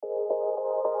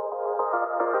Your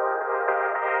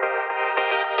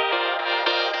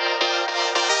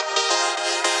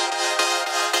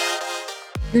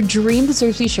dream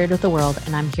deserves to be shared with the world,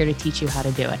 and I'm here to teach you how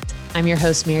to do it. I'm your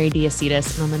host, Mary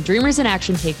Diacetis, and on the Dreamers and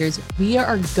Action Takers, we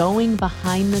are going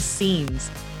behind the scenes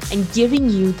and giving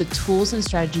you the tools and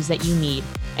strategies that you need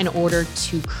in order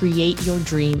to create your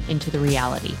dream into the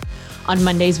reality. On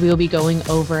Mondays, we will be going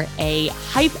over a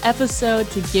hype episode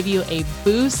to give you a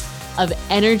boost of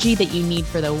energy that you need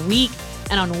for the week.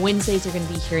 And on Wednesdays, you're going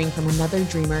to be hearing from another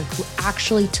dreamer who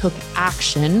actually took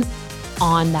action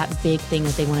on that big thing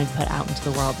that they wanted to put out into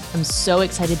the world. I'm so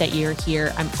excited that you're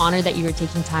here. I'm honored that you are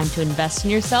taking time to invest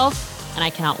in yourself, and I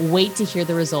cannot wait to hear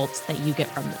the results that you get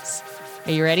from this.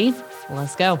 Are you ready?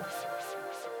 Let's go.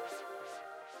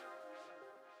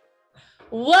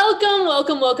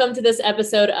 Welcome to this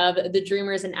episode of the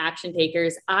Dreamers and Action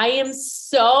Takers. I am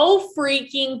so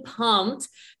freaking pumped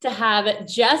to have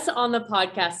Jess on the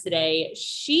podcast today.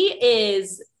 She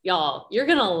is, y'all, you're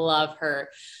going to love her.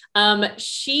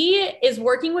 She is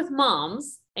working with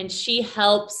moms, and she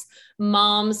helps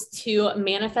moms to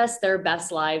manifest their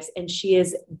best lives. And she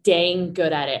is dang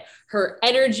good at it. Her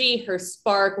energy, her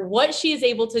spark, what she is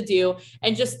able to do,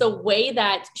 and just the way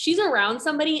that she's around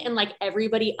somebody and like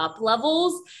everybody up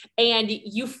levels and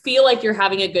you feel like you're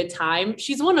having a good time.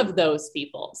 She's one of those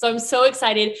people. So I'm so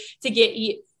excited to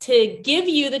give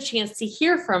you the chance to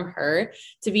hear from her,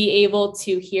 to be able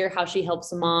to hear how she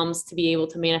helps moms to be able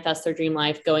to manifest their dream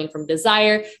life, going from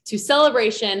desire to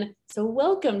celebration. So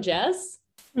welcome, Jess.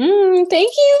 Thank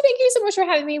you. Thank you so much for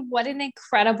having me. What an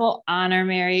incredible honor,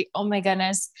 Mary. Oh my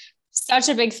goodness. Such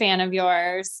a big fan of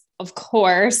yours. Of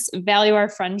course, value our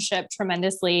friendship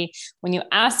tremendously. When you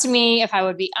asked me if I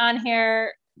would be on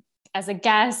here as a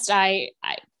guest,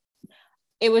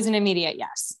 it was an immediate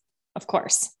yes, of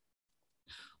course.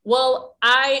 Well,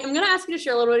 I am going to ask you to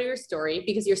share a little bit of your story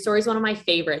because your story is one of my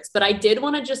favorites, but I did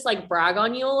want to just like brag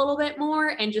on you a little bit more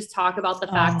and just talk about the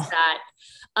fact that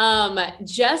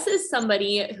Jess is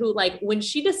somebody who, like, when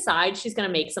she decides she's going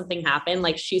to make something happen,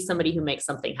 like she's somebody who makes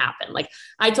something happen. Like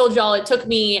I told y'all, it took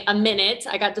me a minute.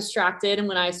 I got distracted. And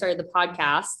when I started the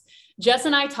podcast, Jess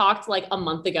and I talked like a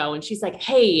month ago, and she's like,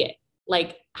 hey,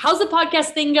 like, how's the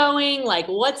podcast thing going? Like,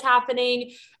 what's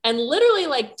happening? And literally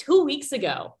like 2 weeks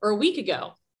ago or a week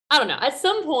ago, I don't know, at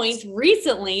some point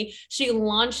recently, she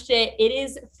launched it. It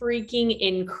is freaking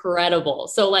incredible.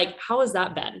 So like, how has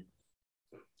that been?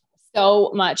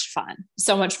 So much fun.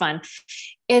 So much fun.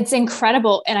 It's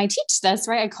incredible. And I teach this,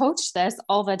 right? I coach this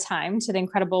all the time to the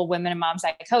incredible women and moms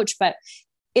I coach, but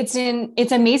it's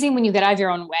amazing when you get out of your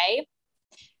own way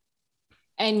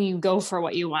and you go for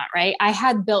what you want, right? I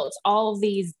had built all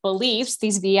these beliefs,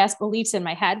 these BS beliefs in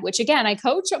my head, which again, I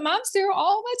coach moms through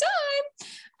all the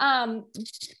time.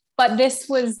 But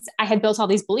I had built all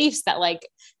these beliefs that, like,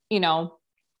 you know,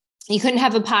 you couldn't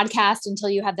have a podcast until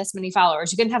you had this many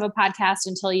followers. You couldn't have a podcast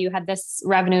until you had this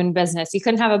revenue in business. You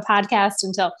couldn't have a podcast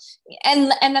until,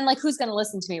 and then like, who's going to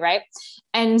listen to me? Right.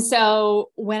 And so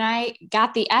when I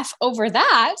got the F over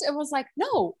that, it was like,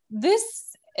 no,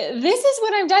 this is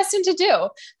what I'm destined to do.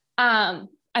 I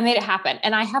made it happen.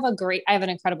 And I have an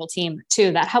incredible team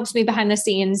too, that helps me behind the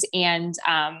scenes and,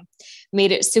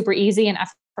 made it super easy and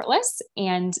effortless.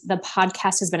 And the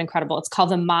podcast has been incredible. It's called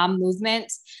The Mom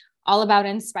Movement, all about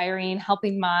inspiring,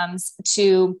 helping moms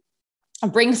to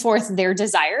bring forth their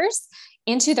desires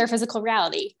into their physical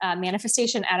reality,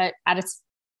 manifestation at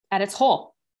its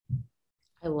whole.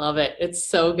 I love it. It's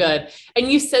so good. And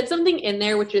you said something in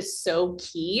there, which is so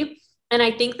key. And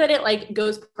I think that it like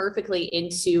goes perfectly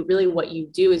into really what you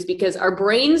do, is because our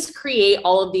brains create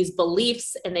all of these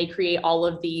beliefs and they create all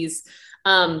of these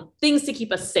things to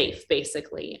keep us safe,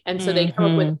 basically. And so they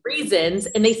come up with reasons,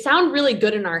 and they sound really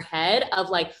good in our head of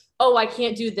like, oh, I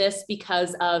can't do this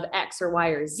because of X or Y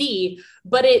or Z,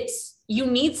 but you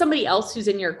need somebody else who's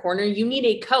in your corner. You need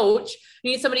a coach. You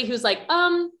need somebody who's like,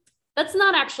 that's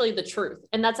not actually the truth.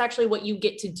 And that's actually what you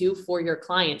get to do for your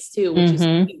clients too, which is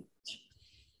huge.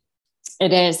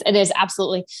 It is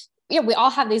absolutely. Yeah. We all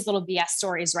have these little BS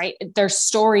stories, right? They're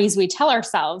stories we tell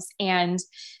ourselves, and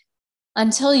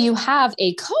until you have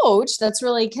a coach that's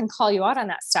really can call you out on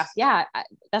that stuff. Yeah.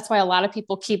 That's why a lot of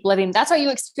people keep living. That's why you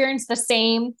experience the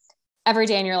same every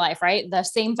day in your life, right? The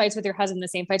same fights with your husband, the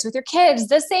same fights with your kids,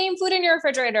 the same food in your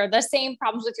refrigerator, the same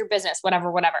problems with your business,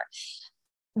 whatever,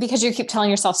 because you keep telling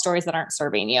yourself stories that aren't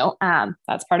serving you.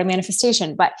 That's part of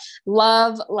manifestation, but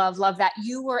love that.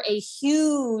 You were a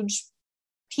huge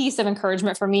piece of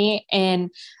encouragement for me. And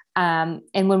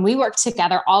when we worked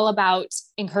together, all about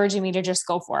encouraging me to just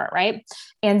go for it. Right.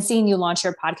 And seeing you launch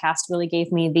your podcast really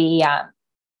gave me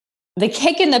the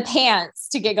kick in the pants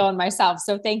to get going myself.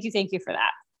 So thank you for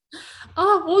that.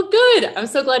 Oh, well, good. I'm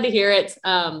so glad to hear it.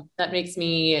 That makes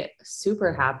me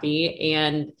super happy.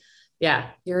 And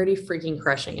yeah, you're already freaking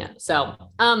crushing it. So,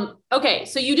 okay.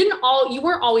 So you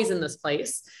weren't always in this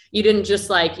place. You didn't just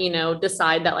like,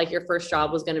 decide that like your first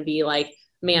job was going to be like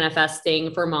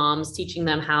manifesting for moms, teaching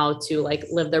them how to like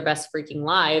live their best freaking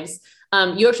lives.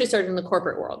 You actually started in the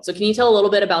corporate world. So can you tell a little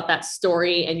bit about that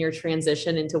story and your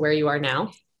transition into where you are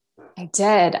now? I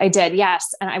did.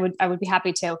 Yes. And I would be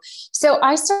happy to. So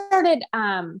I started,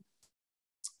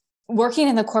 working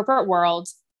in the corporate world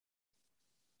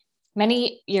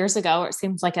many years ago, or it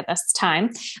seems like at this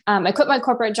time. I quit my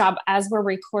corporate job as we're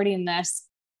recording this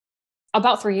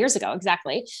about 3 years ago.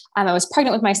 Exactly. I was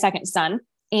pregnant with my second son.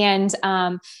 And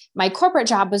my corporate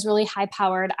job was really high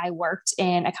powered. I worked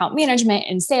in account management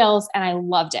and sales, and I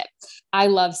loved it. I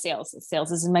love sales.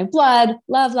 Sales is in my blood.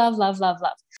 Love, love, love, love,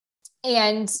 love.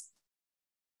 And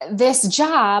this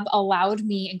job allowed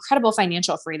me incredible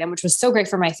financial freedom, which was so great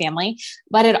for my family,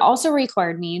 but it also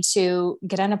required me to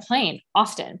get on a plane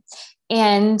often.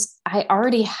 And I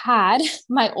already had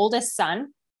my oldest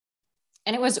son,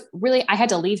 and it was really, I had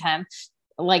to leave him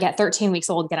like at 13 weeks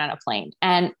old, get on a plane,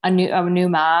 and a new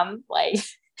mom, like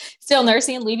still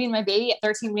nursing, leaving my baby at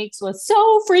 13 weeks was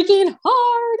so freaking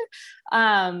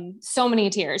hard. So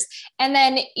many tears. And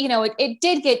then, it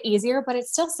did get easier, but it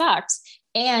still sucked.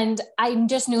 And I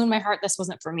just knew in my heart, this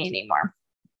wasn't for me anymore.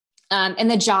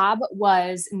 And the job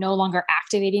was no longer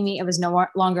activating me. It was no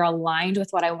longer aligned with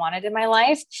what I wanted in my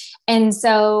life. And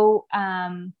so,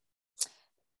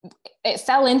 it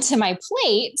fell into my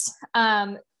plate,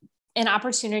 an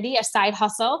opportunity, a side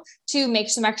hustle to make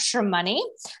some extra money,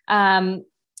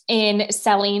 in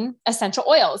selling essential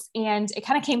oils. And it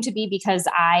kind of came to be because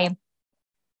I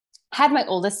had my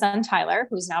oldest son, Tyler,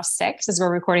 who's now 6 as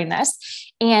we're recording this.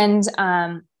 And,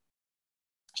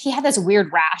 he had this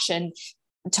weird rash. And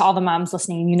to all the moms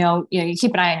listening, you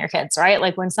keep an eye on your kids, right?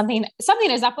 Like when something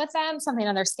is up with them, something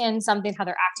on their skin, something, how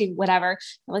they're acting, whatever,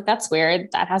 you're like, that's weird.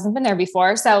 That hasn't been there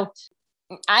before. So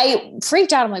I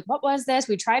freaked out. I'm like, what was this?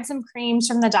 We tried some creams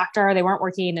from the doctor. They weren't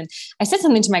working. And I said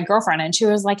something to my girlfriend, and she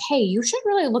was like, hey, you should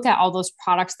really look at all those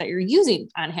products that you're using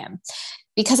on him,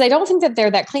 because I don't think that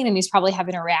they're that clean, and he's probably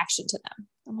having a reaction to them.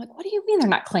 I'm like, what do you mean they're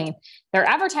not clean? They're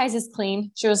advertised as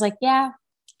clean. She was like, yeah,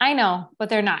 I know, but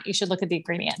they're not. You should look at the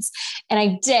ingredients. And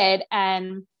I did.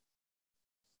 And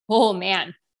oh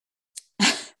man,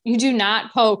 you do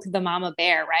not poke the mama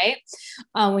bear, right?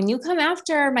 When you come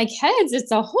after my kids,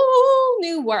 it's a whole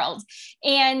new world.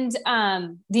 And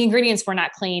the ingredients were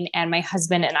not clean. And my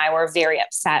husband and I were very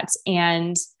upset.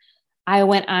 And I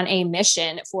went on a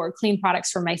mission for clean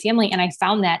products for my family. And I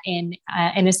found that in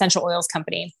an essential oils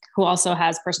company who also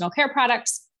has personal care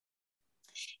products.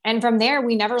 And from there,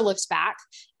 we never looked back.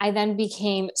 I then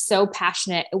became so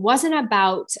passionate. It wasn't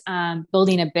about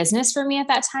building a business for me at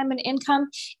that time and income.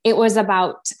 It was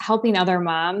about helping other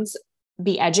moms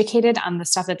be educated on the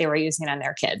stuff that they were using on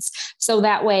their kids. So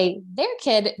that way their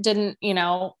kid didn't,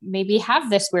 maybe have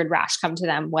this weird rash come to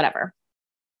them, whatever.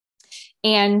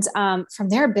 And from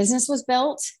there, business was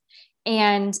built.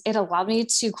 And it allowed me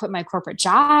to quit my corporate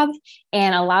job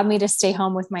and allowed me to stay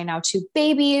home with my now 2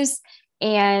 babies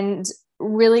and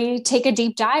really take a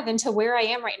deep dive into where I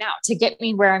am right now to get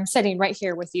me where I'm sitting right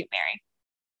here with you, Mary.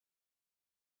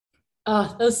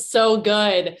 Oh, that's so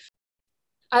good.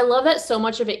 I love that so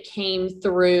much of it came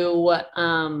through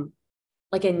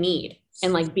like a need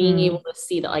and like being able to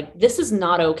see that like, this is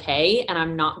not okay. And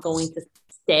I'm not going to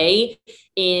stay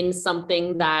in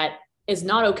something that is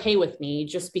not okay with me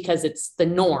just because it's the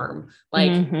norm.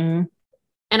 Like,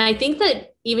 and I think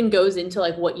that even goes into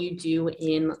like what you do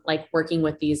in like working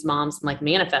with these moms and like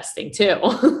manifesting too.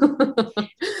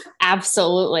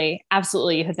 Absolutely.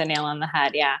 Absolutely. You hit the nail on the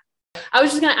head. Yeah. I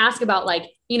was just going to ask about like,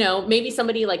 maybe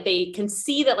somebody like they can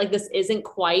see that like, this isn't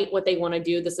quite what they want to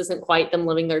do. This isn't quite them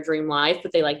living their dream life,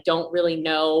 but they like, don't really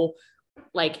know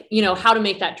like, how to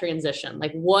make that transition.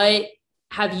 Like, what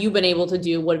have you been able to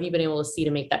do? What have you been able to see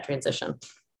to make that transition?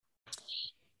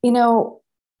 I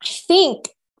think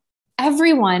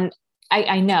everyone,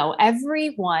 I know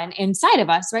everyone inside of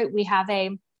us, right? We have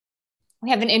an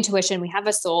intuition, we have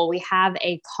a soul, we have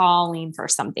a calling for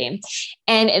something.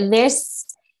 And this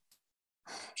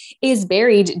is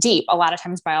buried deep a lot of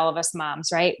times by all of us moms,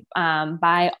 right?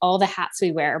 By all the hats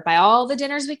we wear, by all the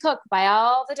dinners we cook, by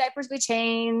all the diapers we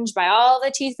change, by all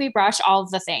the teeth we brush, all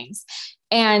of the things.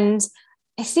 And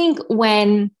I think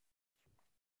when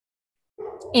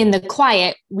in the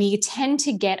quiet, we tend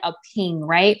to get a ping,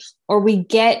 right? Or we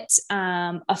get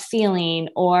a feeling,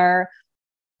 or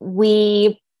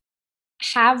we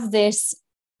have this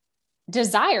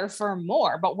desire for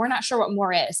more, but we're not sure what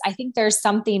more is. I think there's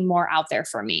something more out there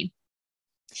for me.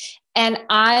 And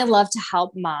I love to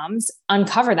help moms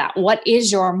uncover that. What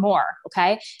is your more?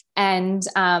 Okay. And,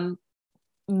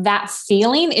 that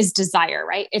feeling is desire,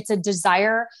 right? It's a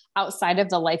desire outside of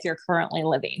the life you're currently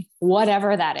living,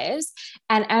 whatever that is.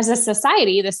 And as a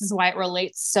society, this is why it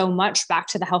relates so much back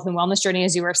to the health and wellness journey,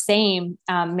 as you were saying,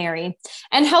 Mary.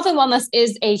 And health and wellness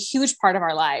is a huge part of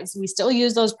our lives. We still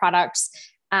use those products.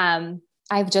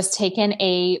 I've just taken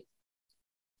a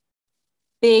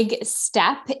big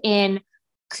step in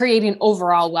creating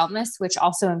overall wellness, which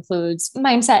also includes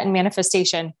mindset and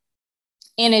manifestation,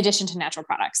 in addition to natural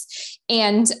products.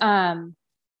 And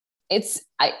it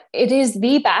is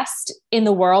the best in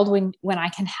the world when I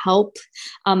can help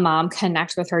a mom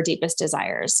connect with her deepest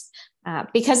desires.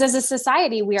 Because as a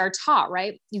society, we are taught,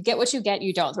 right? You get what you get,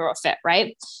 you don't throw a fit,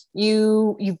 right?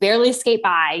 You barely skate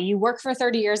by, you work for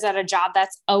 30 years at a job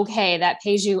that's okay, that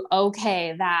pays you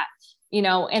okay, that, in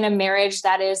a marriage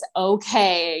that is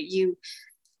okay.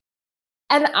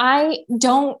 I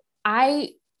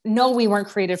know we weren't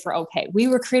created for okay. We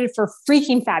were created for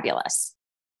freaking fabulous.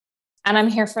 And I'm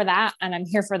here for that. And I'm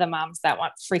here for the moms that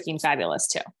want freaking fabulous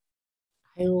too.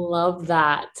 I love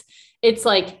that. It's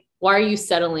like, why are you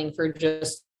settling for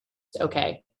just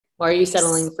okay? Why are you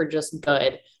settling for just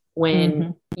good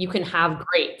when you can have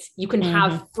great, you can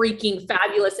have freaking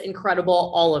fabulous,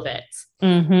 incredible, all of it.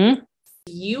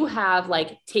 You have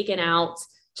like taken out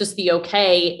just the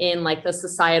okay in like the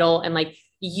societal and like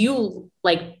you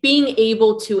like being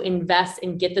able to invest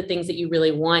and get the things that you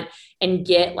really want and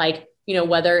get like,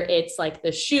 whether it's like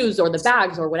the shoes or the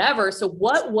bags or whatever. So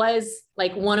what was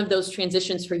like one of those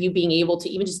transitions for you being able to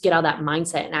even just get out of that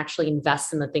mindset and actually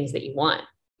invest in the things that you want?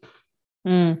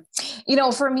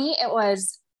 For me, it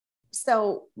was,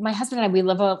 so my husband and I, we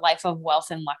live a life of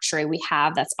wealth and luxury.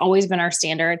 That's always been our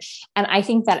standard. And I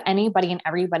think that anybody and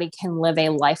everybody can live a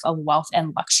life of wealth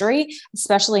and luxury,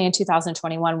 especially in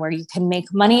 2021, where you can make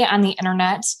money on the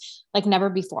internet like never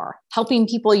before, helping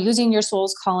people, using your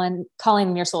soul's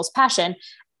calling your soul's passion.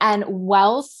 And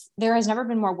wealth, there has never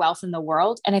been more wealth in the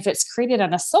world. And if it's created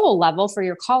on a soul level for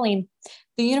your calling,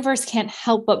 the universe can't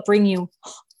help but bring you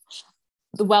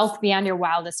the wealth beyond your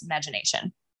wildest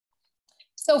imagination.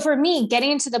 So for me,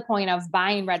 getting to the point of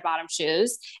buying red bottom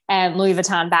shoes and Louis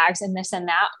Vuitton bags and this and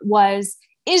that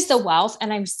is the wealth.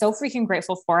 And I'm so freaking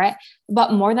grateful for it.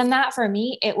 But more than that, for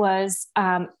me, it was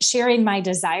sharing my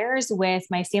desires with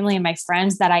my family and my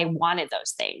friends that I wanted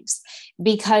those things,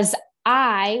 because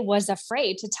I was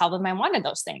afraid to tell them I wanted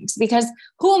those things, because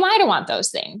who am I to want those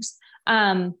things?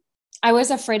 I was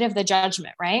afraid of the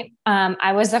judgment, right?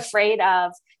 I was afraid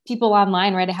of people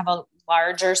online, right? I have a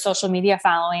larger social media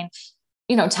following,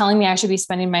 telling me I should be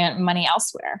spending my money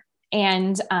elsewhere.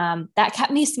 And that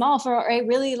kept me small for a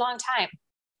really long time,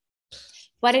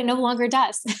 but it no longer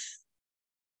does.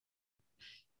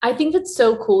 I think that's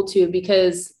so cool too,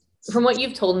 because from what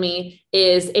you've told me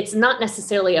is it's not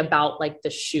necessarily about like the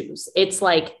shoes. It's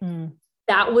like,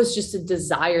 that was just a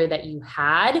desire that you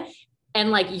had.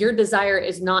 And like your desire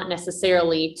is not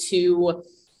necessarily to,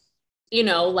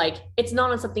 like it's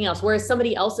not on something else. Whereas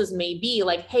somebody else's may be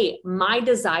like, hey, my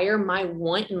desire, my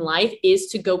want in life is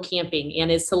to go camping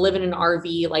and is to live in an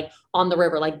RV, like on the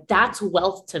river. Like that's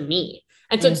wealth to me.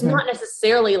 And so it's not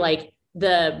necessarily like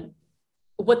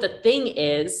what the thing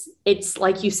is. It's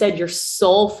like you said, your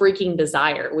soul freaking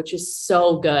desire, which is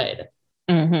so good.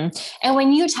 And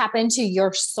when you tap into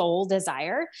your soul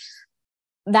desire,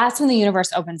 that's when the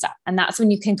universe opens up, and that's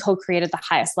when you can co-create at the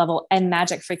highest level and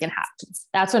magic freaking happens.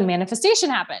 That's when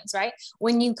manifestation happens, right?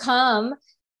 When you come,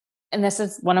 and this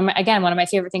is one of my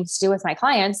favorite things to do with my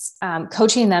clients,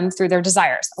 coaching them through their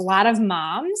desires. A lot of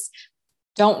moms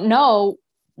don't know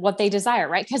what they desire,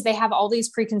 right? Because they have all these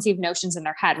preconceived notions in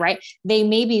their head, right? They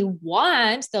maybe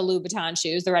want the Louboutin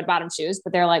shoes, the red bottom shoes,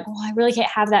 but they're like, well, I really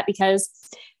can't have that because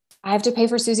I have to pay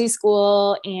for Susie's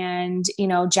school and,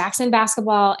 Jackson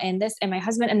basketball and this and my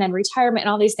husband and then retirement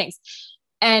and all these things.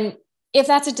 And if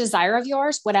that's a desire of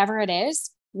yours, whatever it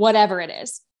is,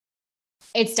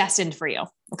 it's destined for you.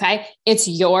 Okay. It's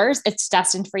yours. It's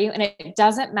destined for you. And it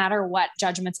doesn't matter what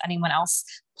judgments anyone else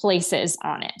places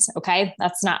on it. Okay.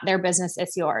 That's not their business.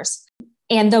 It's yours.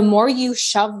 And the more you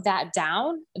shove that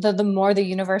down, the more the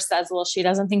universe says, well, she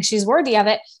doesn't think she's worthy of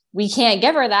it. We can't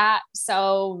give her that.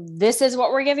 So this is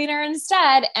what we're giving her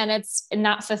instead. And it's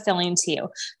not fulfilling to you.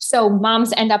 So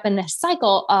moms end up in this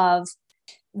cycle of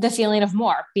the feeling of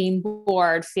more, being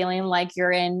bored, feeling like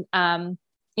you're in,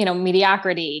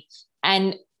 mediocrity.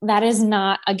 And that is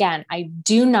not, again, I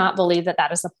do not believe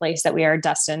that is a place that we are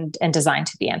destined and designed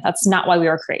to be in. That's not why we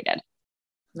were created.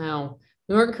 No,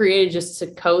 We weren't created just to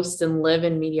coast and live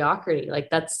in mediocrity. Like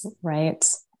that's right.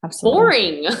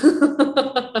 Absolutely.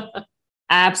 boring.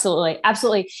 Absolutely.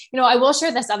 Absolutely. I will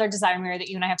share this other desire mirror that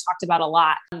you and I have talked about a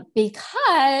lot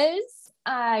because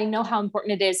I know how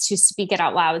important it is to speak it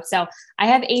out loud. So I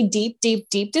have a deep, deep,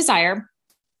 deep desire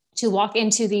to walk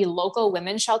into the local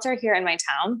women's shelter here in my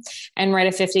town and write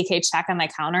a $50K check on my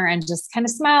counter and just kind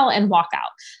of smile and walk out.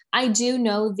 I do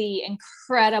know the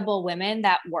incredible women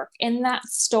that work in that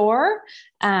store,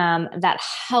 that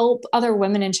help other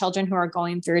women and children who are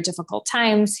going through difficult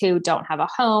times, who don't have a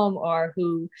home or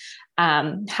who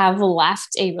have left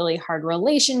a really hard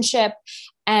relationship.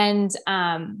 And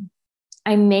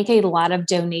I make a lot of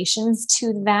donations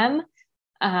to them,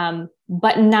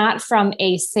 but not from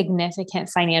a significant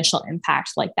financial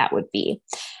impact like that would be.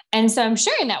 And so I'm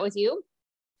sharing that with you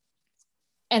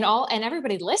and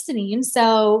everybody listening.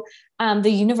 So the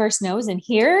universe knows and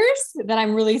hears that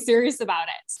I'm really serious about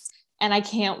it. And I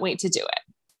can't wait to do it.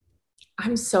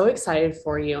 I'm so excited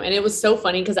for you. And it was so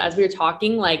funny because as we were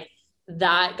talking, like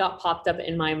that got popped up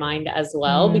in my mind as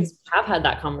well, because we have had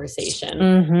that conversation.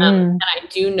 And I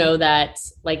do know that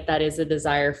like that is a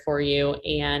desire for you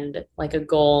and like a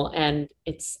goal, and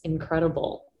it's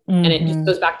incredible. And it just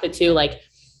goes back to too, like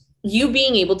you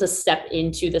being able to step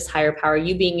into this higher power,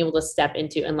 you being able to step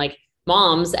into, and like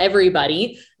moms,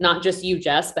 everybody, not just you,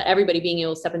 Jess, but everybody being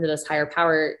able to step into this higher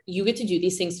power. You get to do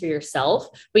these things for yourself,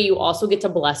 but you also get to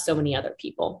bless so many other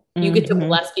people. You get to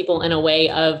bless people in a way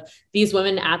of these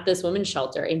women at this women's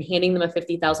shelter and handing them a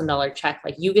 $50,000 check.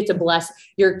 Like you get to bless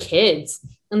your kids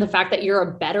and the fact that you're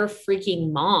a better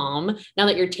freaking mom now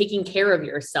that you're taking care of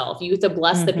yourself. You get to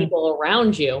bless the people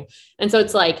around you. And so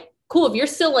it's like, cool. If you're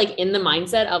still like in the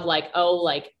mindset of like, oh,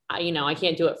 like, I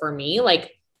can't do it for me.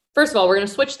 Like, first of all, we're going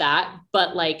to switch that,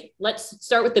 but like, let's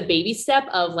start with the baby step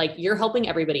of like, you're helping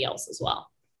everybody else as well.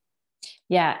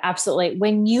 Yeah, absolutely.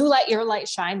 When you let your light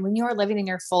shine, when you are living in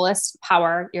your fullest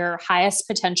power, your highest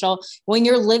potential, when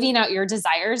you're living out your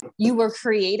desires you were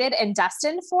created and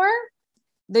destined for,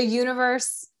 the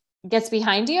universe gets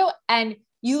behind you and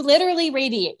you literally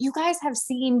radiate. You guys have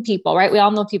seen people, right? We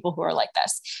all know people who are like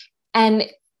this. And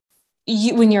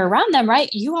when you're around them, right,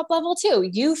 you up level too.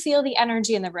 You feel the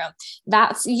energy in the room.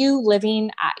 That's you living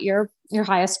at your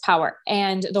highest power,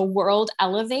 and the world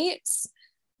elevates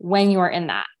when you're in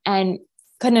that. And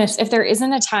goodness, if there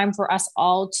isn't a time for us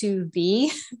all to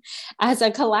be as a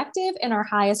collective in our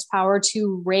highest power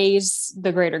to raise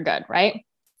the greater good, right?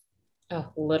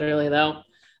 Oh, literally though.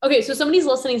 Okay. So somebody's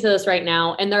listening to this right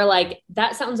now and they're like,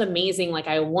 that sounds amazing. Like,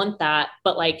 I want that,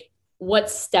 but like,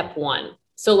 what's step one?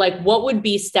 So like, what would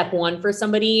be step one for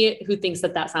somebody who thinks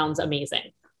that that sounds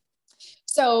amazing?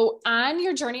 So on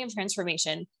your journey of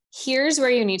transformation, here's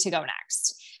where you need to go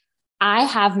next. I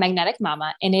have Magnetic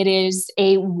Mama, and it is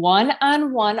a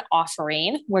one-on-one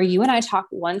offering where you and I talk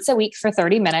once a week for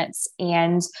 30 minutes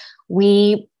and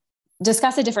we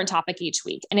discuss a different topic each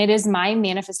week. And it is my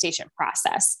manifestation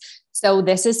process. So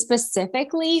this is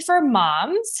specifically for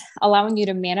moms, allowing you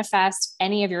to manifest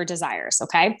any of your desires.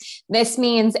 Okay. This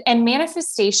means, and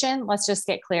manifestation, let's just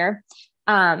get clear,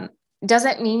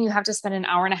 doesn't mean you have to spend an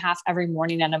hour and a half every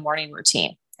morning in a morning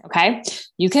routine. Okay.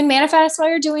 You can manifest while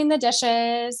you're doing the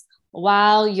dishes,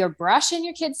 while you're brushing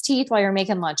your kids' teeth, while you're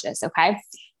making lunches. Okay.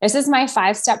 This is my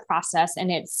 5-step process,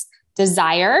 and it's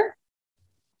desire,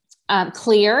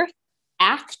 clear,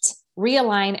 act,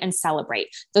 realign, and celebrate.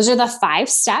 Those are the 5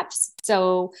 steps.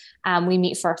 So we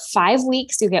meet for 5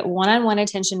 weeks. You get one-on-one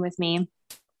attention with me.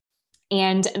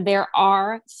 And there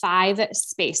are 5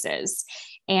 spaces.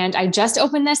 And I just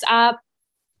opened this up.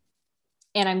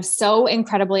 And I'm so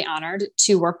incredibly honored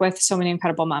to work with so many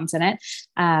incredible moms in it.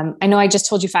 I know I just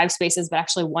told you 5 spaces, but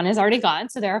actually 1 is already gone.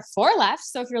 So there are 4 left.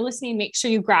 So if you're listening, make sure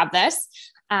you grab this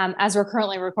as we're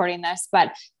currently recording this.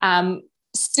 But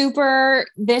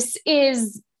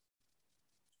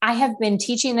I have been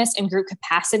teaching this in group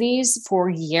capacities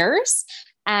for years,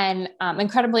 and I'm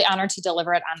incredibly honored to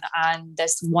deliver it on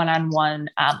this one-on-one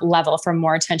level for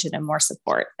more attention and more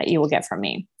support that you will get from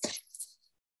me.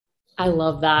 I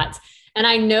love that. And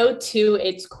I know too,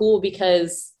 it's cool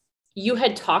because you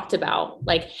had talked about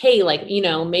like, hey, like,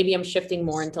 maybe I'm shifting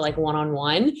more into like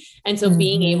one-on-one. And so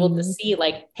being able to see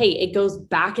like, hey, it goes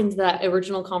back into that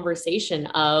original conversation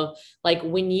of like,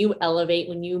 when you elevate,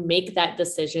 when you make that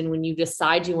decision, when you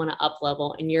decide you want to up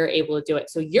level and you're able to do it.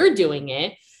 So you're doing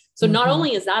it. So not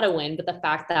only is that a win, but the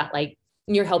fact that like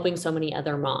you're helping so many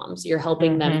other moms, you're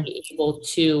helping them be able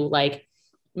to like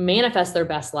manifest their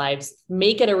best lives,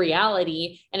 make it a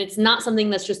reality. And it's not something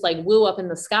that's just like woo up in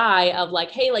the sky of like,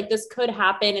 hey, like this could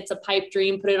happen. It's a pipe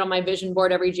dream, put it on my vision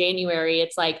board every January.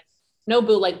 It's like, no,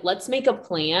 boo, like, let's make a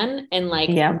plan and like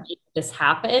make this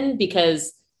happen,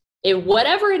 because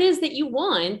whatever it is that you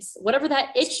want, whatever that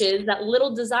itch is, that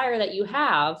little desire that you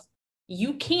have,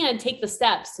 you can take the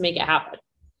steps to make it happen.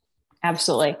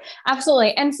 Absolutely.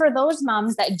 Absolutely. And for those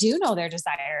moms that do know their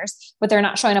desires, but they're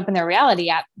not showing up in their reality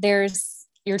yet,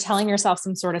 you're telling yourself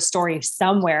some sort of story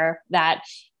somewhere that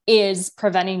is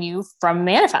preventing you from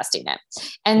manifesting it.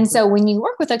 And so when you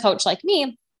work with a coach like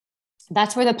me,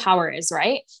 that's where the power is,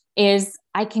 right? Is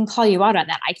I can call you out on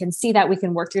that. I can see that, we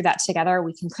can work through that together.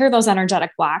 We can clear those energetic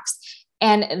blocks.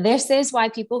 And this is why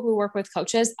people who work with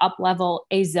coaches up level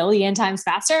a zillion times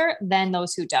faster than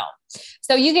those who don't.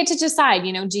 So you get to decide,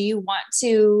 do you want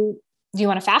to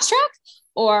fast track,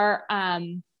 or,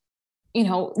 do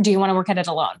you want to work at it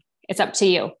alone? It's up to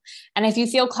you. And if you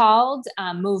feel called,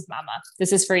 move, mama.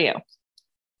 This is for you.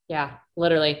 Yeah,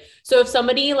 literally. So if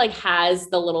somebody like has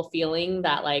the little feeling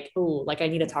that like, oh, like I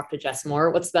need to talk to Jess more,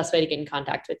 what's the best way to get in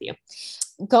contact with you?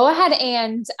 Go ahead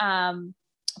and,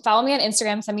 follow me on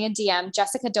Instagram, send me a DM,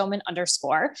 Jessica Doman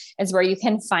 _ is where you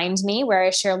can find me, where I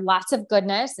share lots of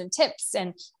goodness and tips,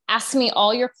 and ask me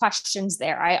all your questions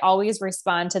there. I always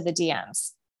respond to the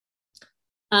DMs.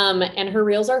 And her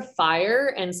reels are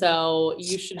fire. And so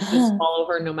you should just follow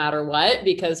her no matter what,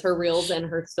 because her reels and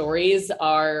her stories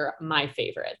are my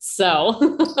favorites.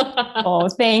 So, oh,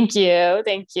 thank you.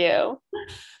 Thank you.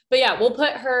 But yeah, we'll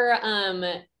put her,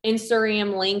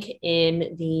 Instagram link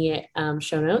in the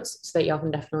show notes so that y'all can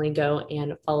definitely go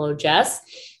and follow Jess.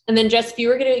 And then Jess, if you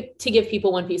were going to give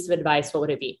people one piece of advice, what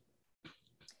would it be?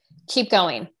 Keep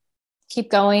going,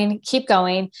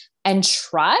 and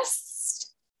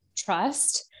trust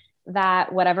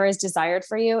that whatever is desired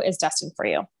for you is destined for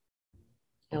you.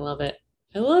 I love it.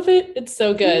 It's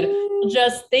so good.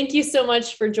 Jess, thank you so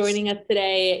much for joining us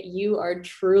today. You are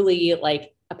truly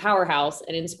like a powerhouse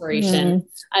and inspiration.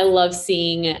 I love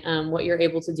seeing what you're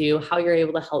able to do, how you're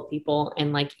able to help people,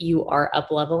 and like you are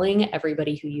up leveling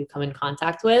everybody who you come in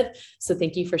contact with. So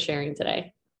thank you for sharing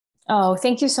today. Oh,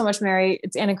 thank you so much, Mary.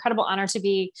 It's an incredible honor to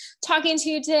be talking to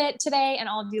you today, and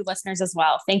all of you listeners as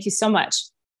well. Thank you so much.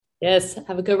 Yes.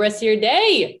 Have a good rest of your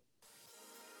day.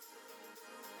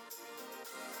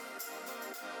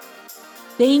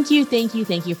 Thank you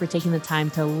for taking the time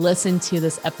to listen to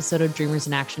this episode of Dreamers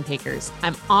and Action Takers.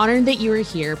 I'm honored that you are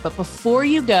here, but before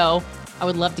you go, I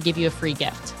would love to give you a free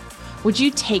gift. Would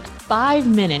you take 5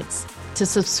 minutes to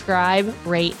subscribe,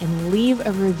 rate, and leave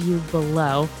a review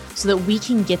below so that we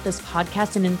can get this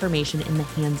podcast and information in the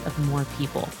hands of more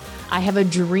people? I have a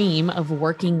dream of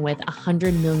working with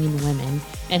 100 million women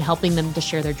and helping them to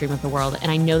share their dream with the world, and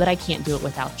I know that I can't do it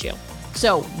without you.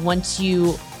 So once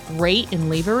you rate and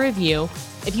leave a review,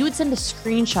 if you would send a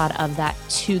screenshot of that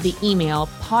to the email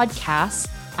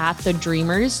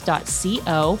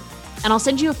podcast@thedreamers.co, and I'll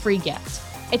send you a free gift.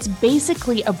 It's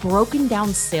basically a broken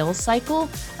down sales cycle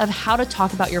of how to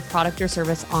talk about your product or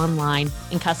service online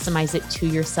and customize it to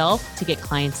yourself to get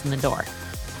clients in the door.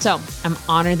 So I'm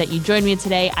honored that you joined me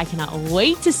today. I cannot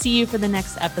wait to see you for the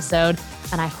next episode,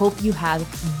 and I hope you have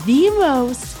the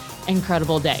most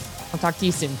incredible day. I'll talk to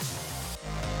you soon.